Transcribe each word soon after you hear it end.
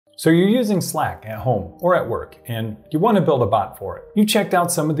So you're using Slack at home or at work, and you want to build a bot for it. You checked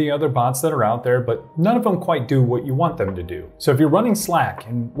out some of the other bots that are out there, but none of them quite do what you want them to do. So if you're running Slack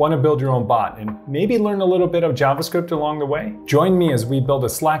and want to build your own bot and maybe learn a little bit of JavaScript along the way, join me as we build a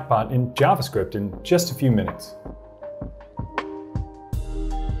Slack bot in JavaScript in just a few minutes.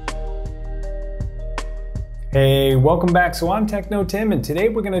 Hey, welcome back. So I'm Techno Tim, and today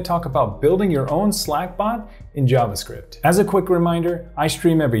we're going to talk about building your own Slack bot in JavaScript. As a quick reminder, I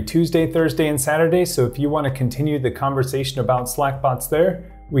stream every Tuesday, Thursday, and Saturday, so if you want to continue the conversation about Slack bots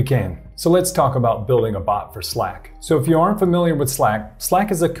there, we can. So let's talk about building a bot for Slack. So if you aren't familiar with Slack, Slack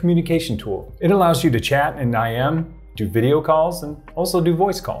is a communication tool. It allows you to chat in IM, do video calls, and also do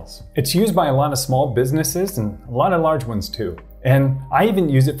voice calls. It's used by a lot of small businesses and a lot of large ones too. And I even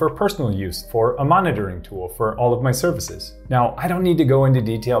use it for personal use, for a monitoring tool for all of my services. Now, I don't need to go into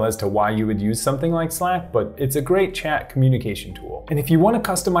detail as to why you would use something like Slack, but it's a great chat communication tool. And if you want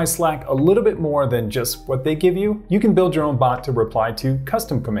to customize Slack a little bit more than just what they give you, you can build your own bot to reply to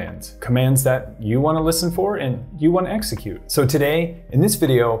custom commands. Commands that you want to listen for and you want to execute. So today, in this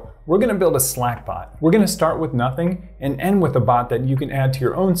video, we're going to build a Slack bot. We're going to start with nothing and end with a bot that you can add to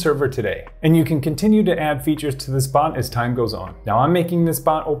your own server today. And you can continue to add features to this bot as time goes on. Now, I'm making this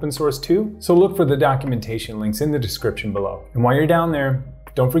bot open source too, so look for the documentation links in the description below. And while you're down there,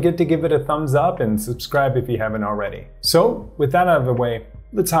 don't forget to give it a thumbs up and subscribe if you haven't already. So with that out of the way,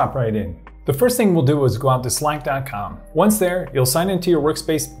 let's hop right in. The first thing we'll do is go out to slack.com. Once there, you'll sign into your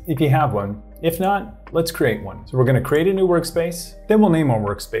workspace if you have one. If not, let's create one. So we're going to create a new workspace, then we'll name our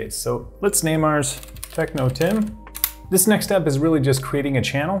workspace. So let's name ours Techno Tim. This next step is really just creating a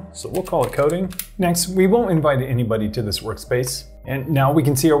channel, so we'll call it coding. Next, we won't invite anybody to this workspace. And now we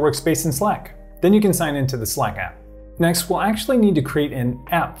can see our workspace in Slack. Then you can sign into the Slack app. Next, we'll actually need to create an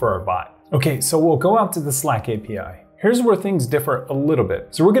app for our bot. Okay, so we'll go out to the Slack API. Here's where things differ a little bit.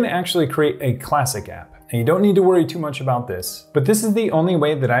 So we're going to actually create a classic app. And you don't need to worry too much about this, but this is the only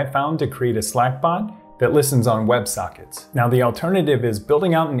way that I found to create a Slack bot that listens on WebSockets. Now the alternative is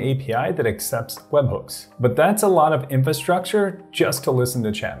building out an API that accepts webhooks, but that's a lot of infrastructure just to listen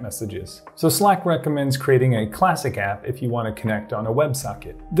to chat messages. So Slack recommends creating a classic app if you want to connect on a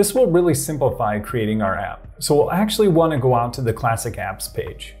WebSocket. This will really simplify creating our app. So we'll actually want to go out to the classic apps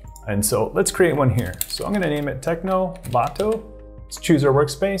page. And so let's create one here. So I'm going to name it Techno Bato. Let's choose our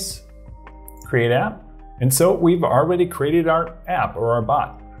workspace, create app. And so we've already created our app or our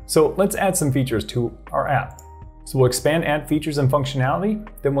bot. So let's add some features to our app. So we'll expand add features and functionality,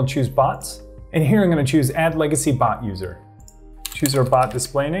 then we'll choose bots. And here I'm going to choose add legacy bot user. Choose our bot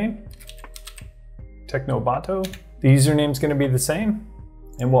display name, Techno Bato. The username is going to be the same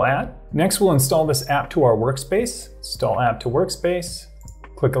and we'll add. Next we'll install this app to our workspace. Install app to workspace,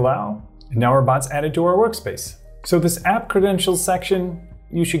 click allow, and now our bot's added to our workspace. So this app credentials section,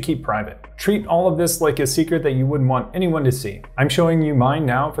 you should keep private. Treat all of this like a secret that you wouldn't want anyone to see. I'm showing you mine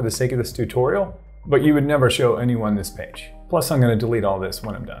now for the sake of this tutorial, but you would never show anyone this page. Plus I'm going to delete all this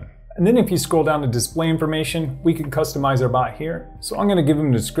when I'm done. And then if you scroll down to display information, we can customize our bot here. So I'm going to give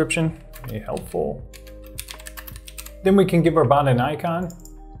him a description, a helpful. Then we can give our bot an icon.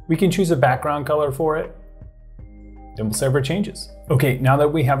 We can choose a background color for it. Then we'll save our changes. Okay, now that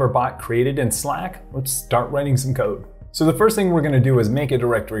we have our bot created in Slack, let's start writing some code. So the first thing we're going to do is make a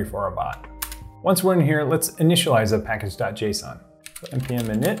directory for our bot. Once we're in here, let's initialize a package.json. So npm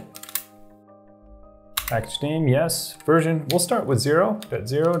init, package name, yes, version, we'll start with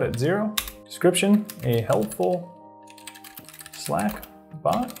 0.0.0, description, a helpful Slack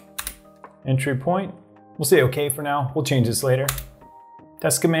bot, entry point, we'll say okay for now, we'll change this later.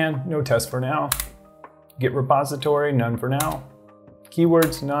 Test command, no test for now. Git repository, none for now.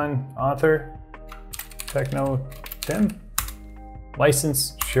 Keywords, none. Author, Techno Tim.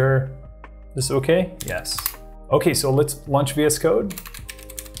 License, sure. This okay? Yes. Okay, so let's launch VS Code.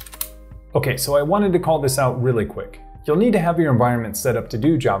 Okay, so I wanted to call this out really quick. You'll need to have your environment set up to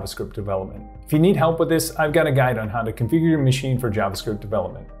do JavaScript development. If you need help with this, I've got a guide on how to configure your machine for JavaScript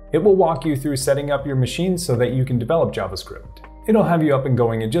development. It will walk you through setting up your machine so that you can develop JavaScript. It'll have you up and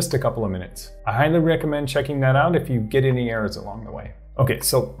going in just a couple of minutes. I highly recommend checking that out if you get any errors along the way. Okay,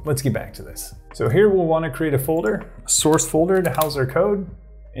 so let's get back to this. So here we'll want to create a folder, a source folder to house our code.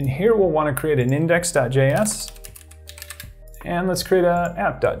 And here we'll want to create an index.js. And let's create a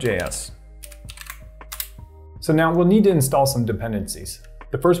app.js. So now we'll need to install some dependencies.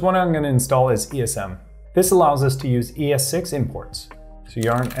 The first one I'm going to install is ESM. This allows us to use ES6 imports. So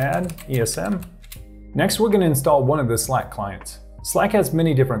yarn add ESM. Next, we're going to install one of the Slack clients. Slack has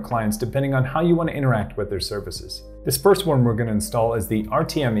many different clients depending on how you want to interact with their services. This first one we're going to install is the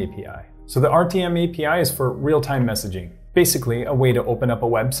RTM API. So the RTM API is for real-time messaging. Basically, a way to open up a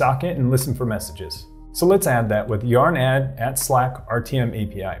WebSocket and listen for messages. So let's add that with yarn add at Slack RTM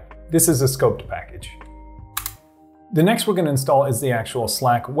API. This is a scoped package. The next we're going to install is the actual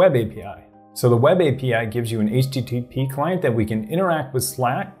Slack Web API. So the Web API gives you an HTTP client that we can interact with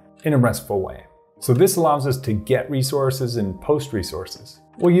Slack in a RESTful way. So this allows us to get resources and post resources.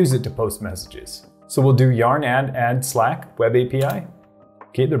 We'll use it to post messages. So we'll do yarn add Slack Web API.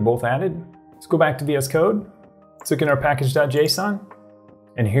 Okay, they're both added. Let's go back to VS Code. Let's look in our package.json.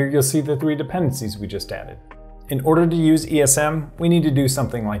 And here you'll see the 3 dependencies we just added. In order to use ESM, we need to do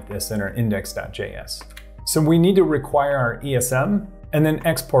something like this in our index.js. So we need to require our ESM and then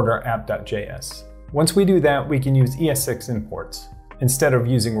export our app.js. Once we do that, we can use ES6 imports instead of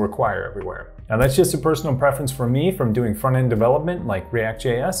using require everywhere. Now that's just a personal preference for me from doing front-end development like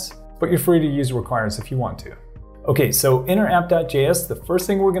React.js, but you're free to use requires if you want to. Okay, so in our app.js, the first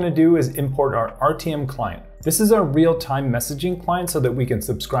thing we're going to do is import our RTM client. This is our real-time messaging client so that we can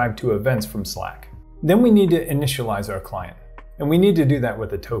subscribe to events from Slack. Then we need to initialize our client, and we need to do that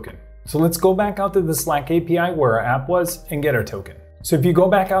with a token. So let's go back out to the Slack API where our app was and get our token. So if you go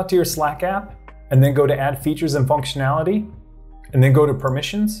back out to your Slack app and then go to add features and functionality and then go to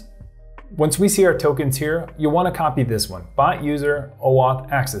permissions, once we see our tokens here, you'll want to copy this one, bot user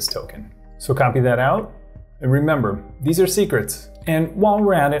OAuth access token. So copy that out. And remember, these are secrets. And while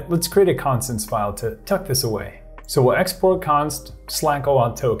we're at it, let's create a constants file to tuck this away. So we'll export const Slack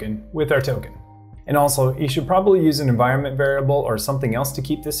OAuth token with our token. And also, you should probably use an environment variable or something else to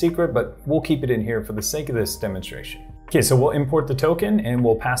keep this secret, but we'll keep it in here for the sake of this demonstration. Okay, so we'll import the token and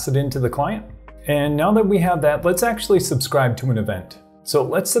we'll pass it into the client. And now that we have that, let's actually subscribe to an event. So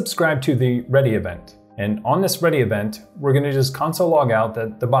let's subscribe to the ready event. And on this ready event, we're going to just console log out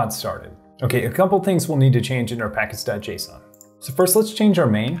that the bot started. Okay, a couple things we'll need to change in our package.json. So first, let's change our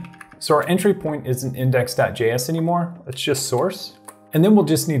main. So our entry point isn't index.js anymore. It's just source. And then we'll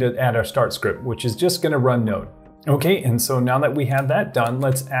just need to add our start script, which is just going to run Node. Okay, and so now that we have that done,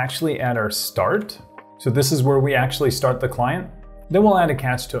 let's actually add our start. So this is where we actually start the client. Then we'll add a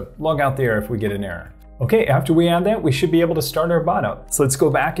catch to log out the error if we get an error. Okay, after we add that, we should be able to start our bot up. So let's go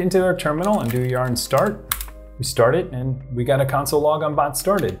back into our terminal and do yarn start. We start it and we got a console log on bot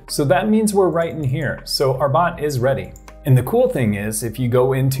started. So that means we're right in here. So our bot is ready. And the cool thing is, if you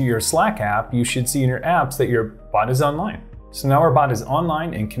go into your Slack app, you should see in your apps that your bot is online. So now our bot is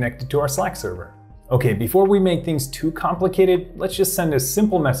online and connected to our Slack server. Okay, before we make things too complicated, let's just send a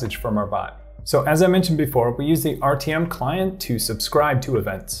simple message from our bot. So as I mentioned before, we use the RTM client to subscribe to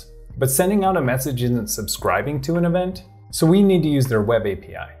events. But sending out a message isn't subscribing to an event, so we need to use their web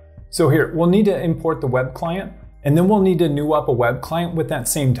API. So here, we'll need to import the web client, and then we'll need to new up a web client with that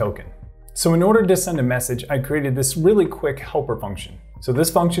same token. So in order to send a message, I created this really quick helper function. So this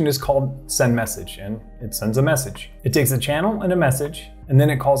function is called sendMessage, and it sends a message. It takes a channel and a message, and then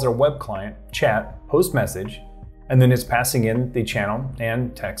it calls our web client, chat, post message, and then it's passing in the channel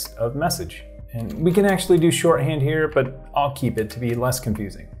and text of message. And we can actually do shorthand here, but I'll keep it to be less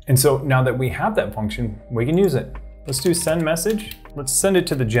confusing. And so now that we have that function, we can use it. Let's do send message. Let's send it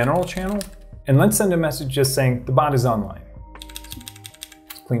to the general channel, and let's send a message just saying the bot is online.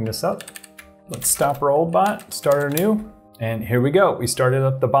 Let's clean this up. Let's stop our old bot, start our new, and here we go. We started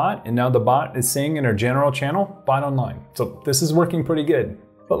up the bot, and now the bot is saying in our general channel, bot online. So this is working pretty good.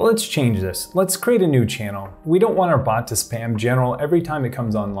 But let's change this. Let's create a new channel. We don't want our bot to spam general every time it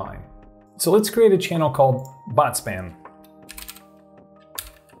comes online. So let's create a channel called bot spam.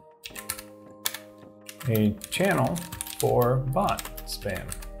 A channel for bot spam.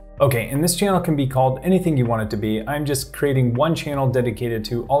 Okay, and this channel can be called anything you want it to be. I'm just creating one channel dedicated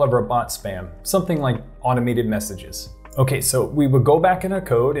to all of our bot spam, something like automated messages. Okay, so we would go back in our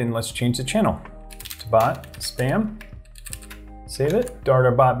code and let's change the channel to bot spam. Save it, start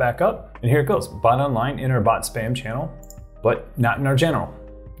our bot back up, and here it goes, bot online in our bot spam channel, but not in our general.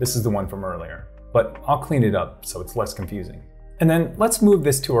 This is the one from earlier, but I'll clean it up so it's less confusing. And then let's move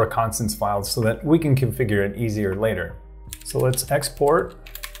this to our constants files so that we can configure it easier later. So let's export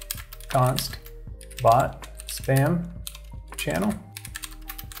const bot spam channel.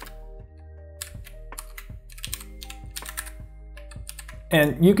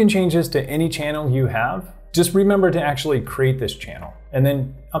 And you can change this to any channel you have. Just remember to actually create this channel and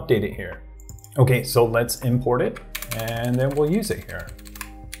then update it here. Okay, so let's import it and then we'll use it here.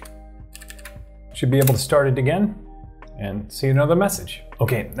 Should be able to start it again and see another message.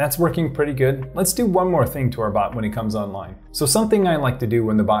 Okay, that's working pretty good. Let's do one more thing to our bot when it comes online. So something I like to do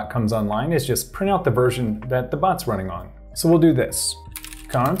when the bot comes online is just print out the version that the bot's running on. So we'll do this.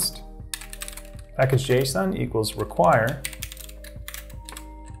 Const package.json equals require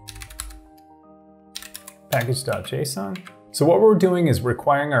package.json. So what we're doing is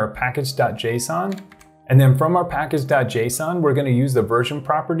requiring our package.json, and then from our package.json, we're going to use the version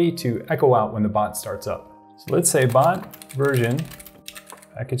property to echo out when the bot starts up. So let's say bot version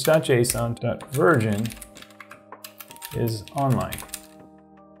package.json.version is online.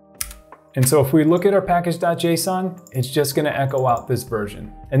 And so if we look at our package.json, it's just going to echo out this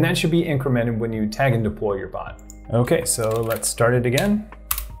version. And that should be incremented when you tag and deploy your bot. Okay, so let's start it again.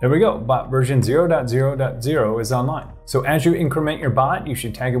 There we go, bot version 0.0.0 is online. So as you increment your bot, you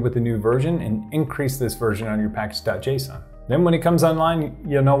should tag it with the new version and increase this version on your package.json. Then when it comes online,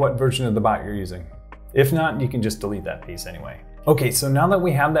 you'll know what version of the bot you're using. If not, you can just delete that piece anyway. Okay, so now that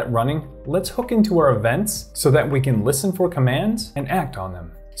we have that running, let's hook into our events so that we can listen for commands and act on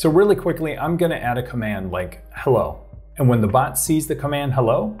them. So really quickly, I'm gonna add a command like hello. And when the bot sees the command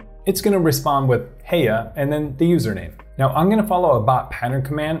hello, it's gonna respond with heya and then the username. Now I'm gonna follow a bot pattern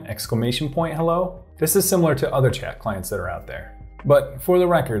command, ! hello. This is similar to other chat clients that are out there. But for the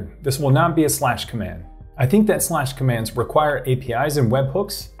record, this will not be a slash command. I think that slash commands require APIs and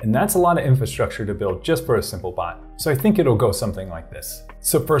webhooks, and that's a lot of infrastructure to build just for a simple bot. So I think it'll go something like this.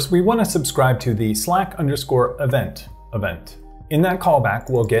 So first we want to subscribe to the Slack_event event. In that callback,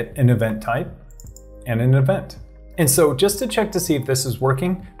 we'll get an event type and an event. And so just to check to see if this is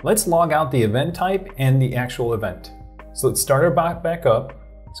working, let's log out the event type and the actual event. So let's start our bot back up.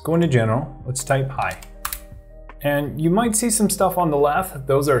 Let's go into general. Let's type hi. And you might see some stuff on the left.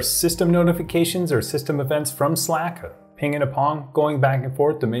 Those are system notifications or system events from Slack, ping and a pong, going back and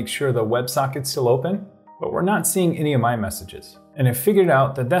forth to make sure the WebSocket's still open. But we're not seeing any of my messages. And I figured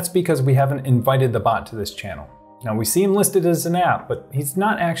out that that's because we haven't invited the bot to this channel. Now we see him listed as an app, but he's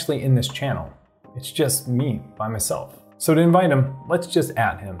not actually in this channel. It's just me by myself. So to invite him, let's just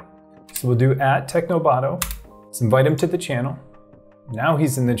 @ him. So we'll do @Techno. Let's invite him to the channel. Now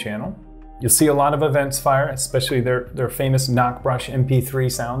he's in the channel. You'll see a lot of events fire, especially their famous knockbrush MP3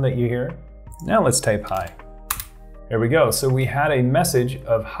 sound that you hear. Now let's type hi. There we go. So we had a message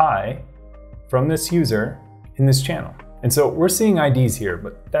of hi from this user in this channel. And so we're seeing IDs here,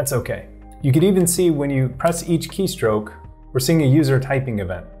 but that's okay. You could even see when you press each keystroke, we're seeing a user typing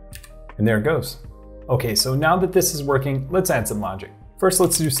event. And there it goes. Okay, so now that this is working, let's add some logic. First,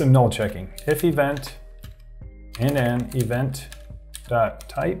 let's do some null checking. If event and an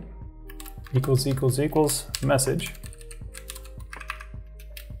event.type equals message.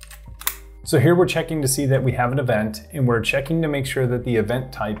 So here we're checking to see that we have an event, and we're checking to make sure that the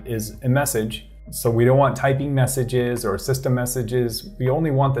event type is a message. So we don't want typing messages or system messages. We only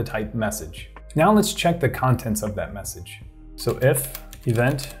want the type message. Now let's check the contents of that message. So if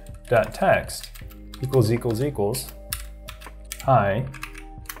event.text equals hi.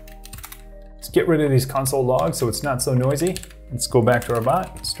 Let's get rid of these console logs so it's not so noisy. Let's go back to our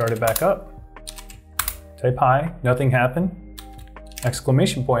bot, start it back up. Type hi, nothing happened. !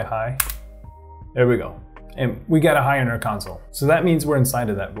 Hi. There we go. And we got a hi in our console. So that means we're inside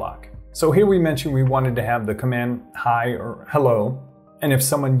of that block. So here we mentioned we wanted to have the command hi or hello. And if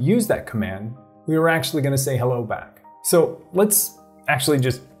someone used that command, we were actually going to say hello back. So let's actually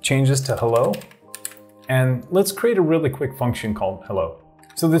just change this to hello. And let's create a really quick function called hello.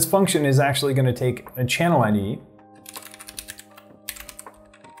 So this function is actually going to take a channel ID.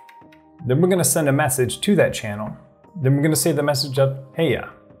 Then we're going to send a message to that channel. Then we're going to say the message of heya.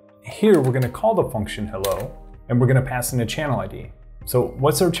 Here we're going to call the function hello, and we're going to pass in a channel ID. So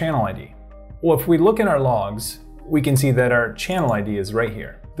what's our channel ID? Well, if we look in our logs, we can see that our channel ID is right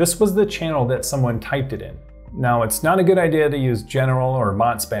here. This was the channel that someone typed it in. Now, it's not a good idea to use general or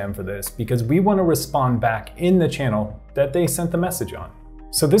bot spam for this because we want to respond back in the channel that they sent the message on.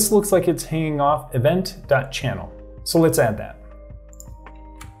 So this looks like it's hanging off event.channel. So let's add that.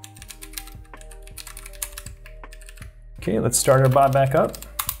 Okay, let's start our bot back up.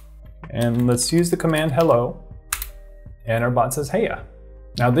 And let's use the command hello. And our bot says heya.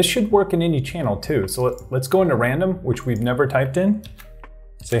 Now this should work in any channel too. So let's go into random, which we've never typed in.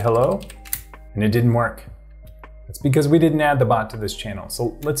 Say hello, and it didn't work. It's because we didn't add the bot to this channel.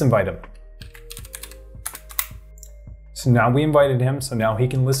 So let's invite him. So now we invited him, so now he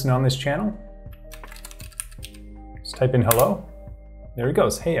can listen on this channel. Let's type in hello. There he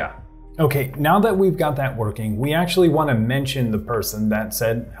goes, heya. Okay, now that we've got that working, we actually want to mention the person that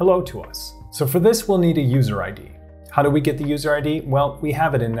said hello to us. So for this, we'll need a user ID. How do we get the user ID? Well, we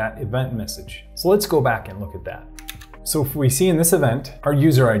have it in that event message. So let's go back and look at that. So if we see in this event, our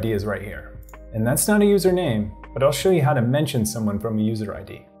user ID is right here. And that's not a username, but I'll show you how to mention someone from a user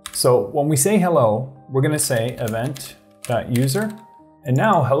ID. So when we say hello, we're going to say event.user. And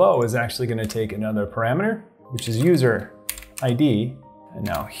now hello is actually going to take another parameter, which is user ID. And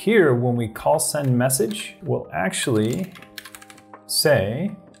now here, when we call send message, we'll actually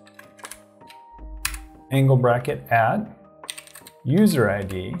say angle bracket at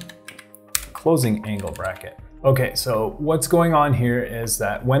userId, closing angle bracket. Okay, so what's going on here is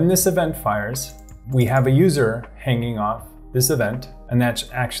that when this event fires, we have a user hanging off this event, and that's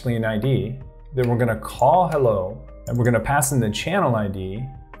actually an ID. Then we're gonna call hello, and we're gonna pass in the channel ID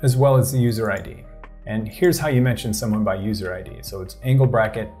as well as the user ID. And here's how you mention someone by user ID. So it's angle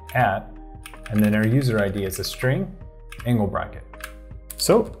bracket at, and then our user ID is a string, angle bracket.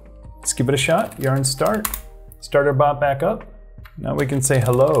 So let's give it a shot. Yarn start our bot back up. Now we can say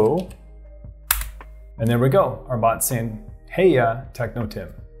hello. And there we go. Our bot's saying, hey, Techno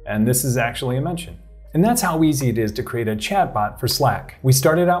Tim. And this is actually a mention. And that's how easy it is to create a chatbot for Slack. We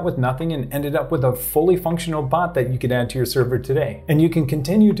started out with nothing and ended up with a fully functional bot that you could add to your server today. And you can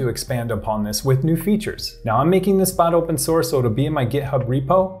continue to expand upon this with new features. Now I'm making this bot open source, so it'll be in my GitHub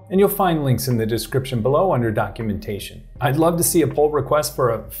repo, and you'll find links in the description below under documentation. I'd love to see a pull request for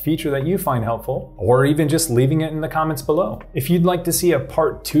a feature that you find helpful, or even just leaving it in the comments below. If you'd like to see a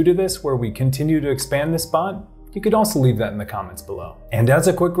part 2 to this where we continue to expand this bot, you could also leave that in the comments below. And as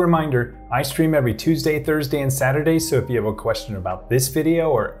a quick reminder, I stream every Tuesday, Thursday, and Saturday, so if you have a question about this video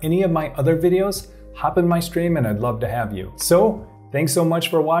or any of my other videos, hop in my stream and I'd love to have you. So, thanks so much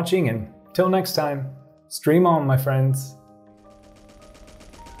for watching, and till next time, stream on, my friends.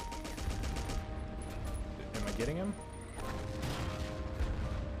 Am I getting him?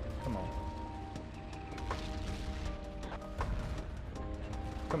 Come on.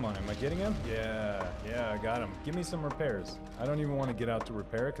 Come on, am I getting him? Yeah, I got him. Give me some repairs. I don't even want to get out to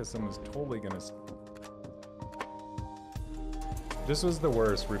repair it because someone's totally gonna... This was the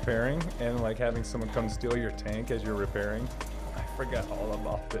worst, repairing and like having someone come steal your tank as you're repairing. I forgot all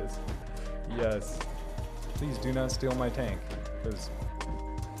about this. Yes. Please do not steal my tank, because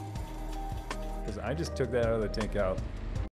I just took that out of the tank out.